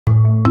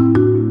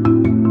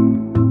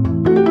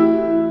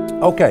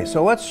Okay,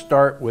 so let's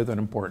start with an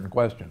important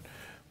question.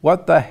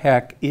 What the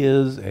heck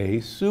is a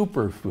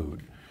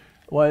superfood?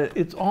 Well,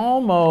 it's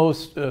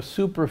almost, a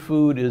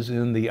superfood is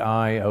in the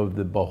eye of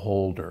the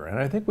beholder. And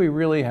I think we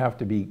really have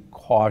to be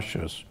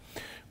cautious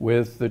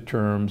with the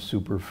term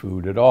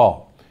superfood at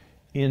all.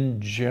 In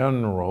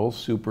general,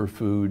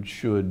 superfood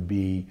should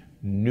be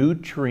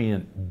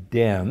nutrient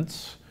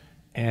dense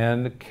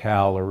and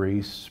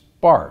calorie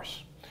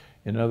sparse.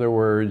 In other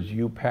words,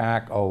 you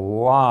pack a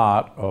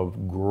lot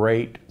of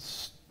great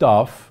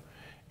stuff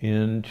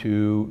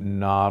into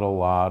not a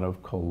lot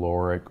of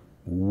caloric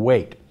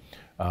weight.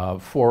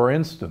 For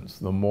instance,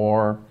 the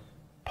more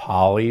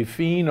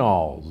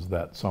polyphenols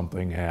that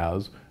something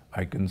has,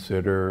 I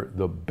consider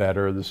the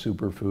better the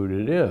superfood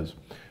it is.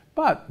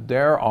 But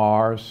there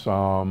are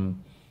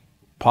some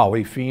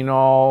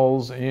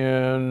polyphenols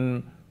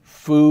in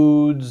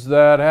foods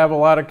that have a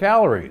lot of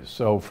calories.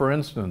 So for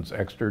instance,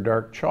 extra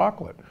dark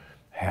chocolate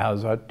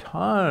has a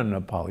ton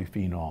of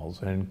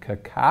polyphenols, and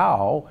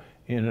cacao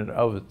in and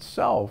of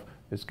itself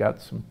has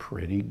got some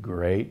pretty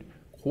great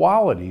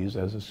qualities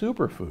as a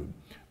superfood.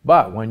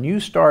 But when you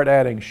start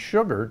adding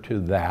sugar to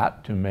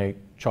that to make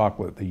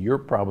chocolate that you're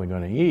probably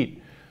going to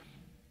eat,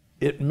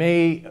 it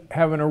may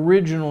have an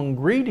original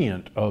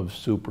ingredient of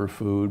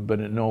superfood,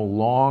 but it no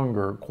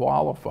longer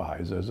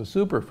qualifies as a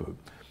superfood.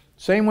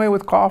 Same way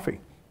with coffee.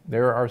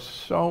 There are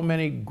so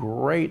many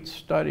great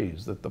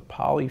studies that the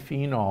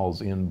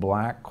polyphenols in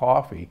black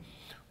coffee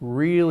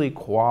really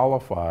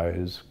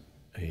qualifies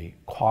a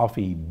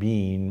coffee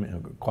bean,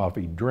 a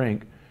coffee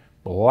drink,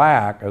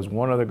 black as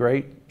one of the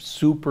great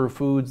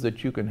superfoods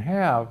that you can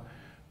have.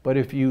 But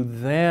if you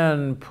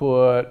then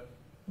put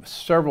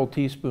several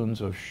teaspoons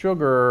of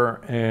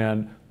sugar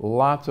and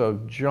lots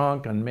of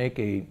junk and make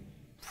a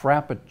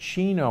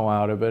frappuccino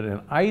out of it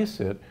and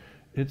ice it,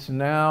 it's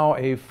now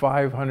a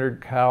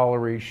 500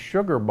 calorie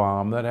sugar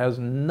bomb that has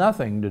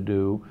nothing to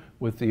do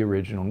with the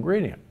original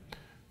ingredient.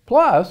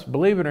 Plus,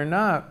 believe it or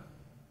not,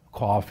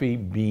 coffee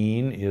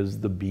bean is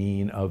the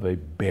bean of a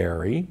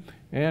berry,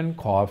 and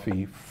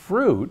coffee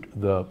fruit,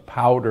 the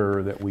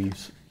powder that we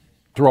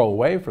throw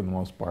away for the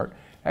most part,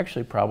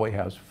 actually probably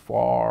has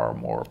far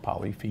more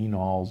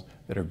polyphenols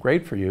that are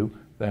great for you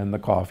than the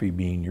coffee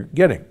bean you're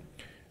getting.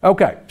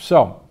 Okay,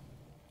 so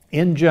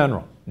in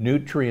general,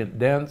 nutrient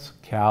dense,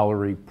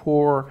 calorie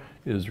poor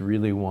is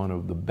really one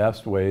of the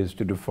best ways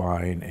to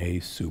define a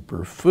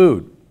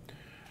superfood.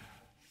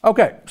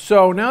 Okay,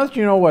 so now that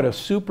you know what a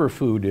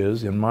superfood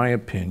is, in my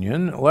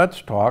opinion, let's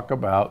talk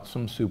about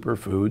some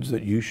superfoods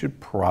that you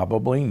should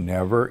probably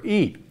never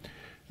eat.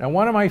 Now,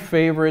 one of my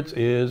favorites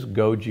is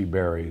goji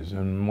berries,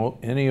 and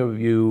any of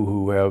you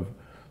who have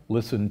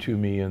listened to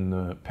me in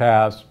the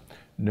past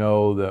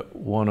know that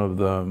one of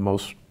the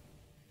most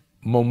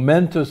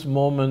momentous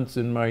moments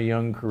in my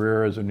young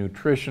career as a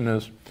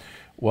nutritionist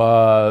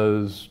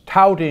was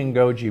touting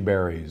goji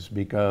berries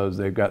because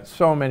they've got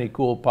so many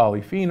cool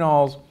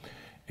polyphenols.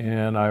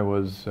 And I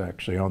was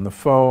actually on the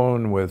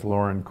phone with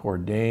Lauren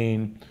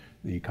Cordain,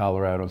 the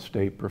Colorado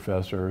State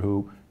professor,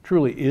 who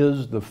truly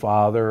is the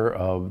father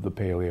of the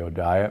paleo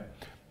diet.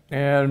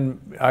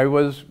 And I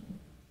was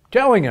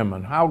telling him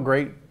on how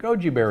great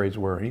goji berries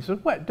were. And he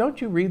said, "What,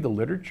 don't you read the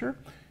literature?"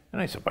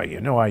 And I said, "Well,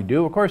 you know I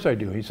do. Of course I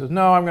do." He says,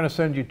 "No, I'm going to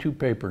send you 2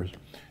 papers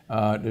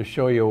to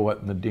show you what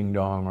in the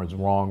ding-dong was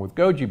wrong with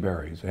goji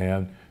berries."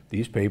 And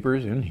these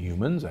papers in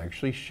humans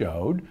actually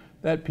showed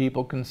that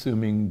people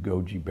consuming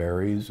goji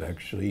berries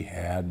actually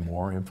had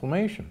more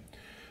inflammation.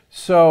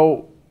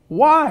 So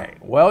why?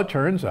 Well, it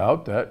turns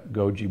out that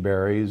goji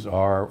berries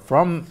are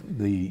from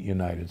the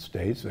United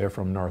States. They're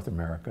from North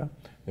America.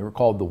 They were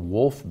called the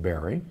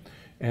wolfberry,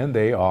 and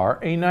they are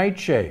a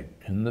nightshade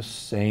in the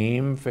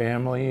same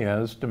family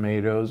as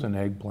tomatoes and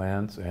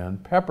eggplants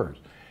and peppers.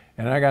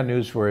 And I got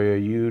news for you,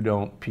 you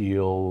don't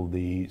peel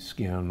the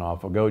skin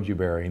off a goji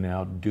berry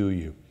now, do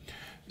you?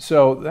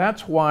 So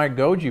that's why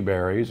goji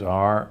berries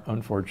are,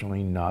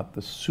 unfortunately, not the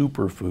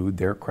superfood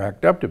they're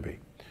cracked up to be.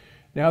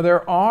 Now,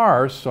 there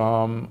are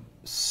some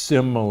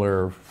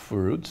similar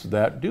fruits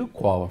that do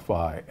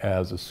qualify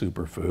as a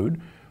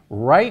superfood.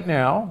 Right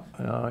now,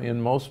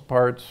 in most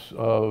parts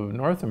of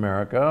North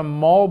America,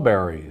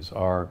 mulberries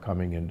are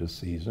coming into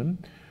season.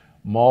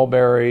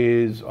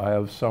 Mulberries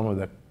have some of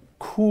the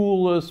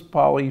coolest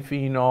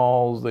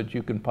polyphenols that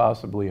you can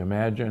possibly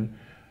imagine.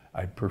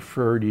 I'd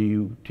prefer to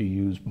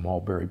use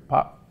mulberry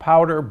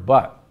powder,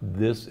 but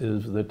this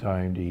is the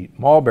time to eat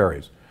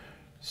mulberries.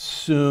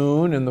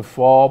 Soon in the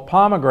fall,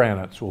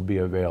 pomegranates will be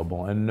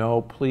available. And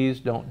no,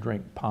 please don't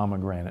drink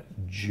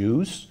pomegranate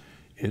juice.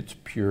 It's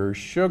pure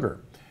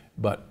sugar.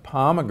 But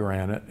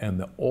pomegranate and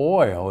the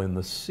oil in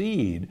the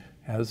seed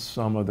has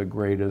some of the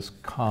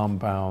greatest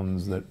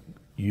compounds that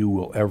you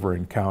will ever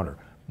encounter.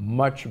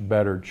 Much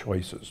better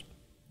choices.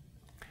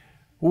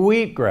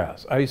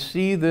 Wheatgrass. I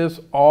see this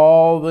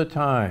all the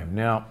time.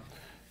 Now,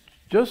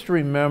 just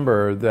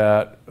remember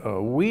that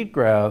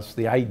wheatgrass,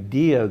 the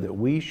idea that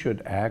we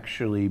should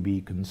actually be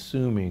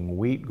consuming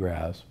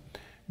wheatgrass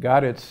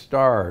got its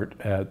start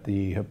at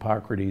the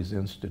Hippocrates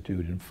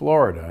Institute in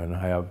Florida. And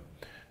I have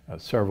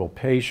several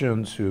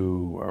patients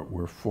who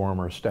were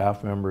former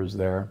staff members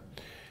there.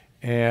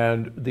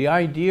 And the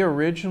idea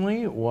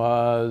originally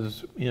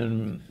was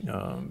in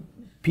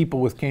people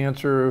with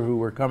cancer who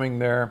were coming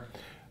there.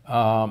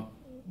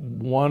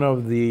 One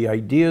of the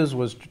ideas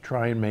was to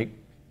try and make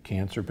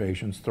cancer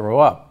patients throw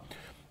up.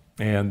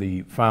 And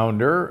the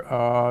founder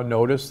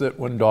noticed that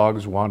when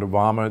dogs want to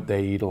vomit,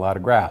 they eat a lot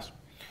of grass.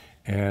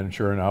 And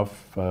sure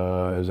enough,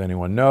 as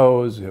anyone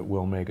knows, it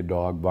will make a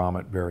dog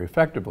vomit very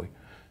effectively.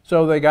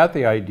 So they got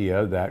the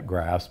idea that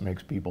grass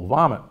makes people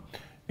vomit.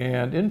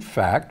 And in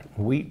fact,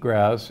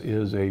 wheatgrass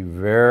is a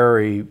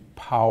very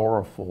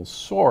powerful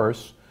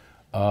source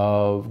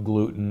of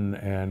gluten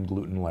and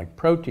gluten-like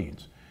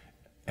proteins,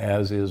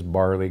 as is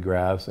barley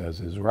grass, as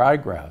is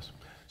ryegrass.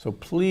 So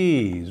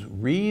please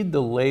read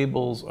the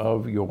labels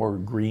of your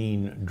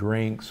green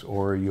drinks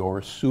or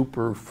your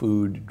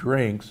superfood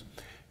drinks.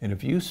 And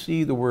if you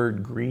see the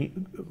word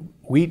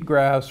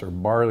wheatgrass or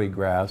barley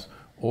grass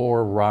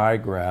or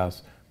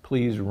ryegrass,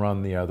 please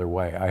run the other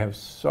way. I have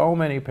so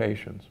many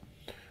patients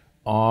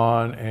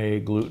on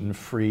a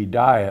gluten-free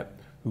diet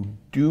who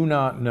do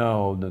not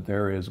know that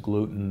there is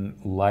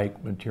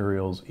gluten-like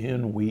materials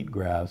in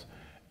wheatgrass,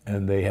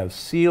 and they have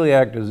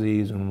celiac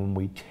disease, and when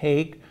we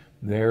take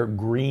their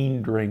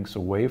green drinks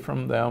away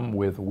from them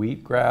with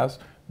wheatgrass,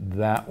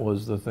 that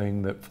was the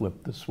thing that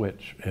flipped the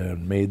switch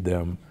and made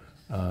them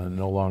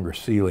no longer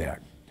celiac.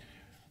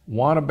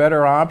 Want a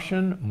better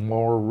option?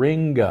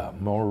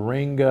 Moringa.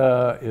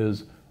 Moringa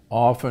is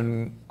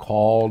often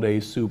called a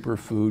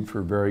superfood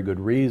for very good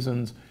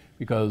reasons,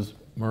 because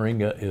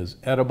moringa is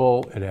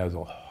edible, it has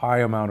a high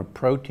amount of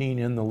protein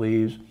in the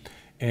leaves,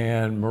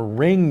 and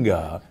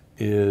moringa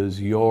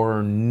is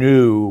your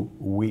new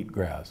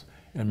wheatgrass.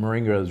 And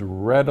moringa is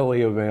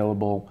readily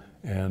available,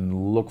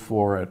 and look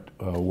for it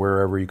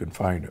wherever you can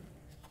find it.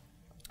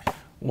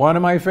 One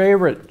of my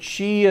favorite,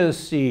 chia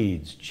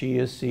seeds.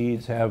 Chia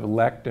seeds have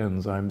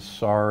lectins. I'm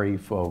sorry,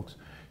 folks.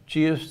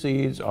 Chia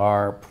seeds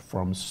are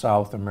from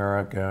South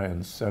America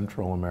and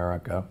Central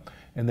America,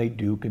 and they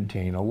do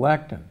contain a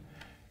lectin.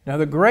 Now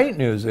the great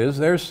news is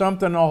there's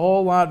something a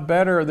whole lot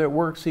better that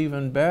works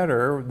even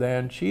better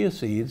than chia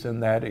seeds,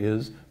 and that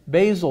is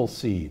basil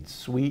seeds,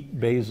 sweet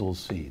basil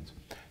seeds.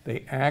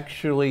 They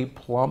actually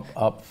plump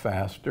up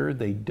faster,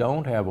 they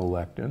don't have a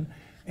lectin,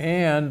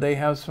 and they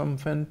have some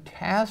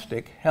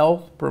fantastic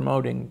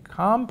health-promoting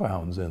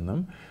compounds in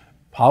them,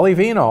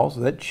 polyphenols,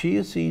 that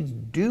chia seeds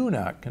do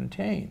not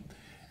contain.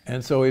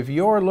 And so if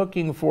you're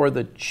looking for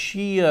the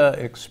chia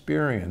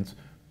experience,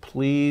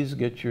 please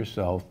get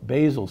yourself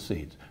basil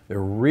seeds. They're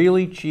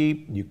really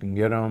cheap. You can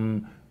get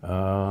them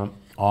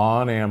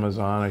on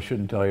Amazon. I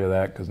shouldn't tell you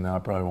that because now I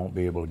probably won't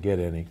be able to get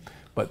any.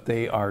 But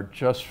they are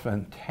just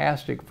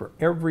fantastic for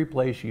every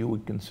place you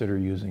would consider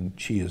using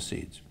chia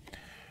seeds.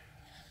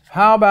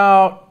 How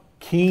about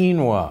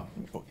quinoa?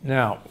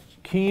 Now,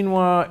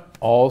 quinoa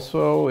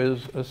also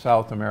is a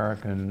South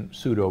American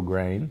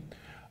pseudo-grain.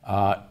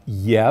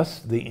 Yes,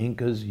 the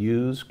Incas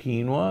used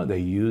quinoa. They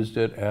used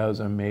it as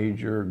a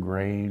major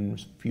grain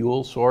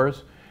fuel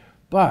source,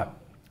 but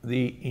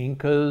the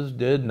Incas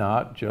did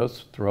not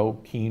just throw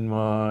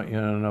quinoa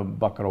in a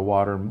bucket of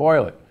water and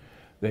boil it.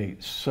 They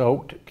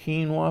soaked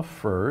quinoa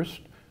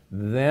first,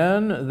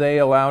 then they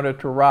allowed it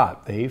to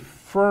rot. They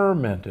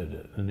fermented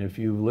it. And if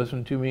you've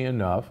listened to me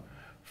enough,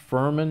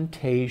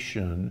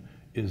 fermentation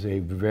is a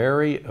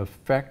very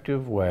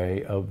effective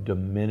way of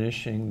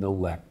diminishing the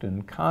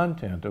lectin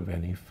content of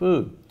any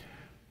food.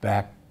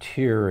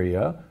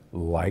 Bacteria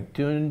like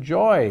to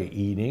enjoy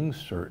eating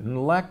certain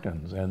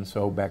lectins, and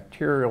so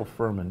bacterial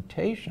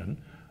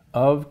fermentation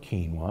of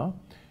quinoa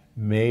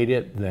made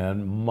it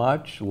then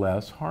much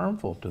less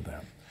harmful to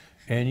them.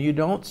 And you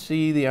don't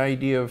see the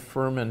idea of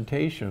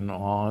fermentation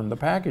on the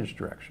package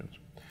directions.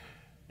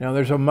 Now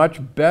there's a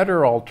much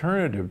better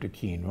alternative to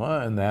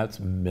quinoa, and that's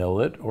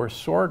millet or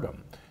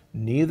sorghum.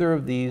 Neither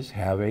of these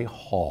have a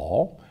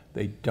hull,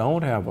 they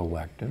don't have a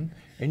lectin,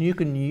 and you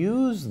can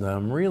use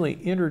them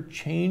really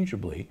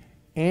interchangeably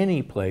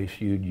any place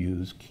you'd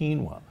use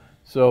quinoa.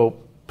 So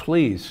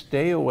please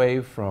stay away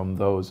from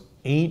those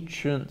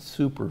ancient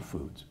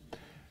superfoods.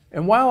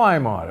 And while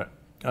I'm on it,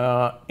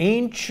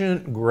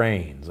 ancient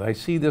grains, I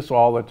see this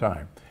all the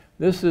time.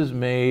 This is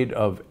made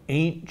of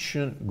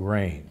ancient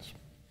grains.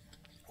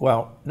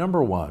 Well,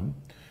 number one,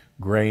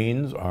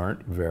 grains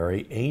aren't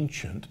very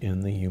ancient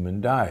in the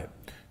human diet.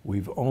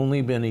 We've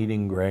only been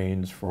eating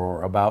grains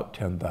for about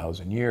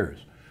 10,000 years.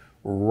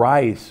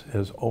 Rice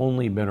has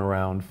only been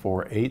around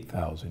for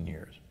 8,000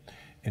 years.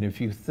 And if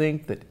you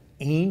think that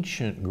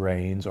ancient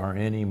grains are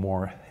any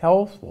more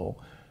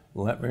healthful,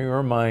 let me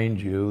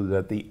remind you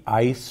that the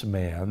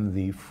Iceman,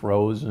 the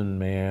frozen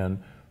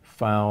man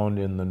found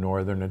in the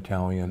northern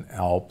Italian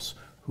Alps,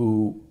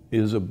 who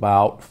is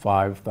about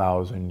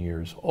 5,000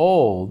 years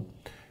old,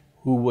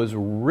 who was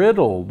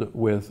riddled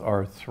with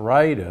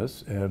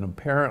arthritis and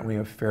apparently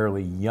a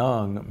fairly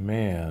young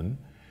man,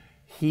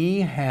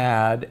 he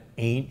had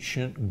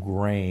ancient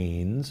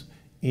grains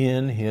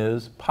in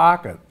his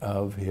pocket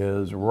of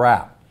his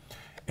wrap.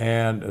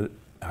 And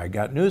I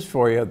got news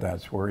for you,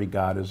 that's where he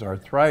got his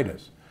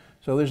arthritis.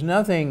 So there's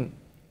nothing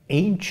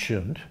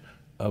ancient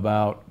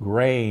about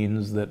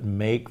grains that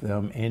make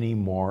them any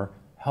more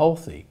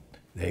healthy.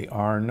 They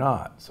are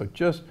not. So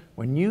just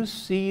when you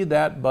see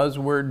that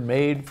buzzword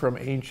made from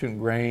ancient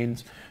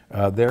grains,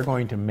 they're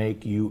going to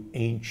make you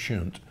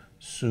ancient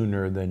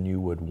sooner than you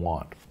would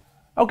want.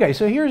 Okay,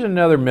 so here's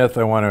another myth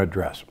I want to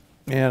address.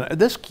 And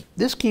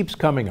this keeps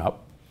coming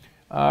up,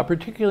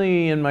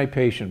 particularly in my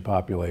patient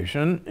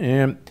population.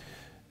 And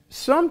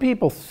some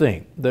people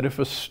think that if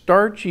a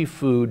starchy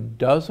food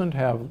doesn't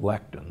have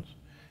lectins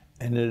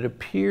and it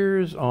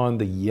appears on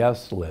the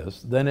yes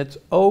list, then it's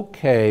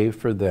okay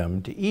for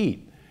them to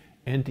eat,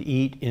 and to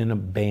eat in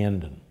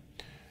abandon.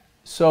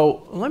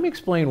 So let me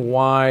explain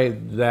why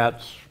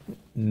that's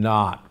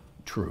not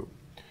true.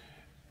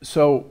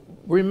 So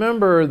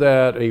remember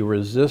that a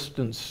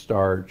resistant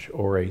starch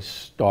or a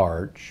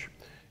starch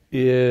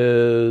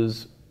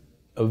is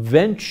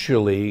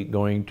eventually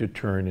going to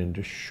turn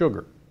into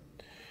sugar.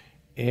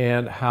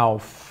 And how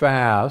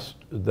fast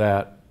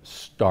that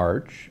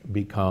starch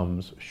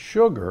becomes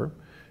sugar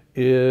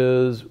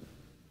is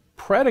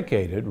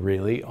predicated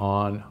really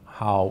on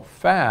how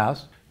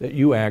fast that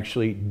you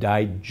actually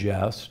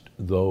digest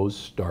those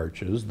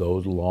starches,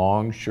 those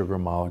long sugar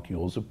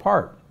molecules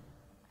apart.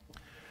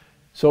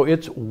 So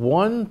it's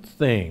one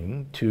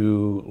thing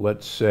to,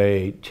 let's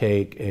say,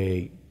 take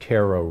a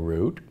taro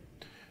root,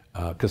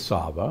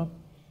 cassava,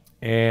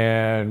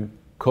 and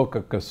cook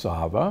a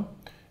cassava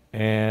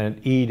and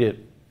eat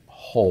it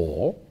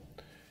whole.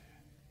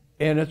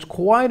 And it's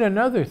quite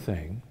another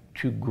thing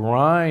to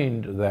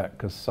grind that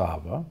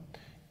cassava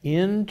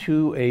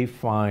into a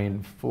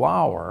fine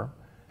flour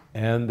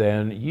and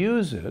then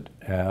use it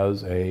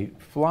as a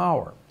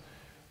flour.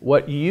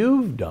 What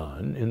you've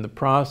done in the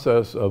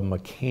process of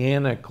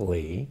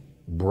mechanically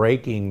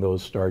breaking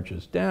those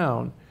starches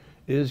down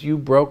is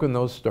you've broken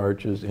those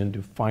starches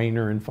into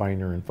finer and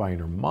finer and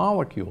finer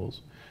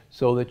molecules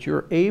so that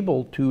you're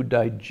able to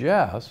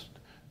digest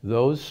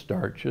those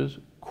starches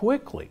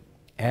quickly,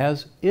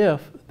 as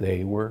if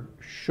they were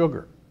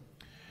sugar.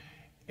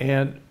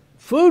 And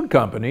food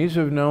companies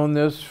have known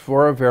this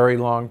for a very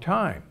long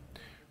time.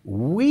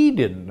 We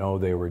didn't know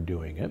they were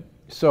doing it.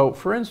 So,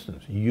 for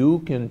instance, you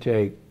can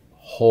take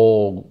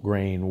whole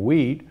grain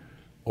wheat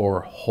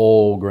or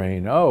whole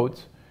grain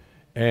oats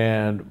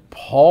and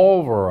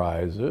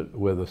pulverize it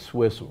with a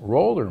Swiss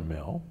roller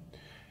mill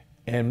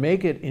and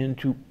make it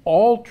into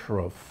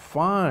ultra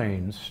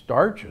fine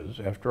starches.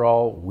 After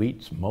all,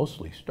 wheat's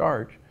mostly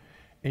starch,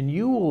 and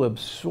you will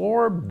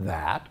absorb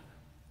that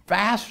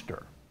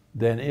faster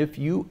than if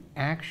you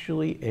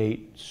actually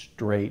ate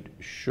straight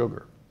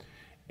sugar.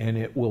 And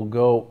it will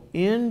go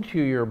into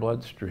your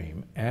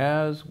bloodstream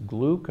as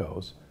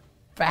glucose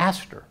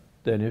faster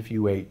than if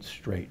you ate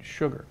straight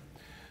sugar.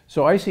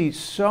 So I see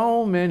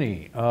so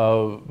many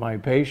of my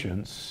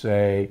patients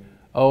say,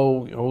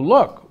 oh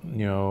look,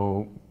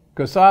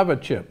 cassava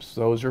chips,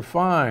 those are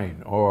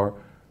fine, or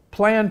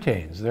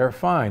plantains, they're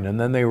fine. And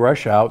then they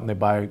rush out and they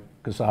buy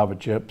cassava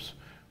chips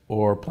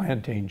or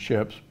plantain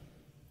chips,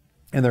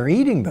 and they're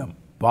eating them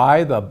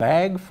by the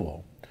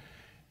bagful.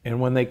 And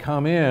when they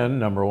come in,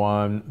 number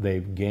one,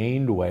 they've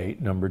gained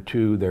weight. Number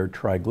two, their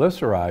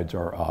triglycerides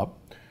are up.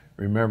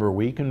 Remember,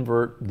 we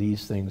convert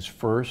these things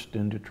first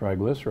into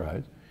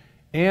triglycerides.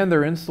 And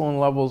their insulin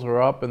levels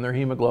are up and their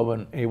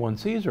hemoglobin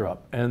A1Cs are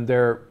up. And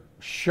they're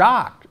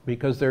shocked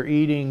because they're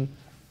eating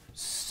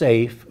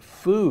safe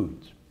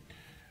foods.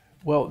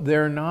 Well,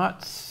 they're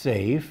not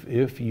safe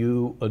if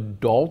you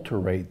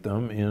adulterate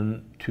them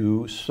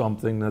into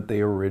something that they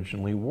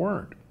originally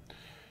weren't.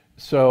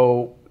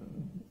 So,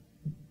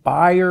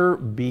 buyer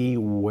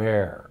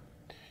beware.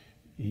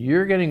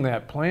 You're getting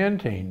that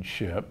plantain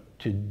chip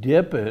to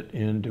dip it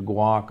into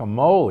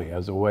guacamole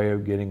as a way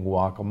of getting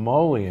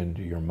guacamole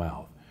into your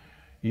mouth.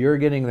 You're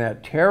getting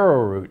that taro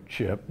root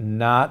chip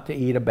not to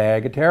eat a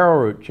bag of taro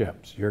root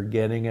chips. You're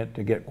getting it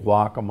to get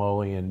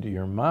guacamole into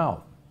your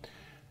mouth,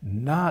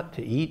 not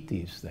to eat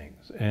these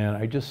things. And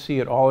I just see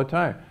it all the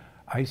time.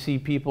 I see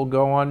people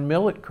go on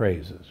millet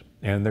crazes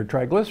and their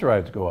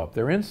triglycerides go up,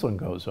 their insulin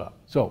goes up.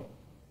 So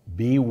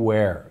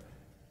beware.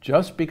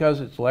 Just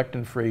because it's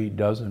lectin-free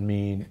doesn't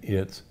mean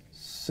it's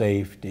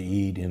safe to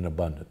eat in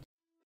abundance.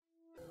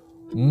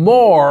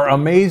 More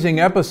amazing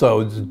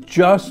episodes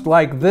just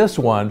like this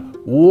one.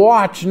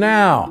 Watch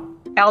now.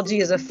 Algae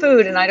is a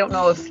food, and I don't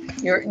know if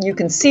you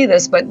can see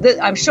this, but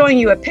I'm showing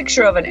you a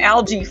picture of an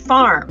algae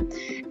farm.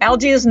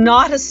 Algae is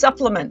not a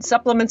supplement.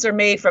 Supplements are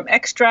made from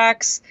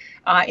extracts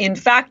in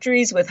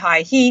factories with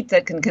high heat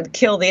that can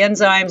kill the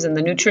enzymes and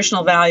the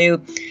nutritional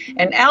value.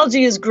 And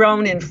algae is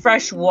grown in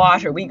fresh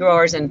water. We grow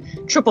ours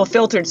in triple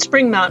filtered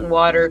spring mountain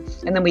water,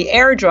 and then we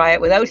air dry it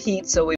without heat, so we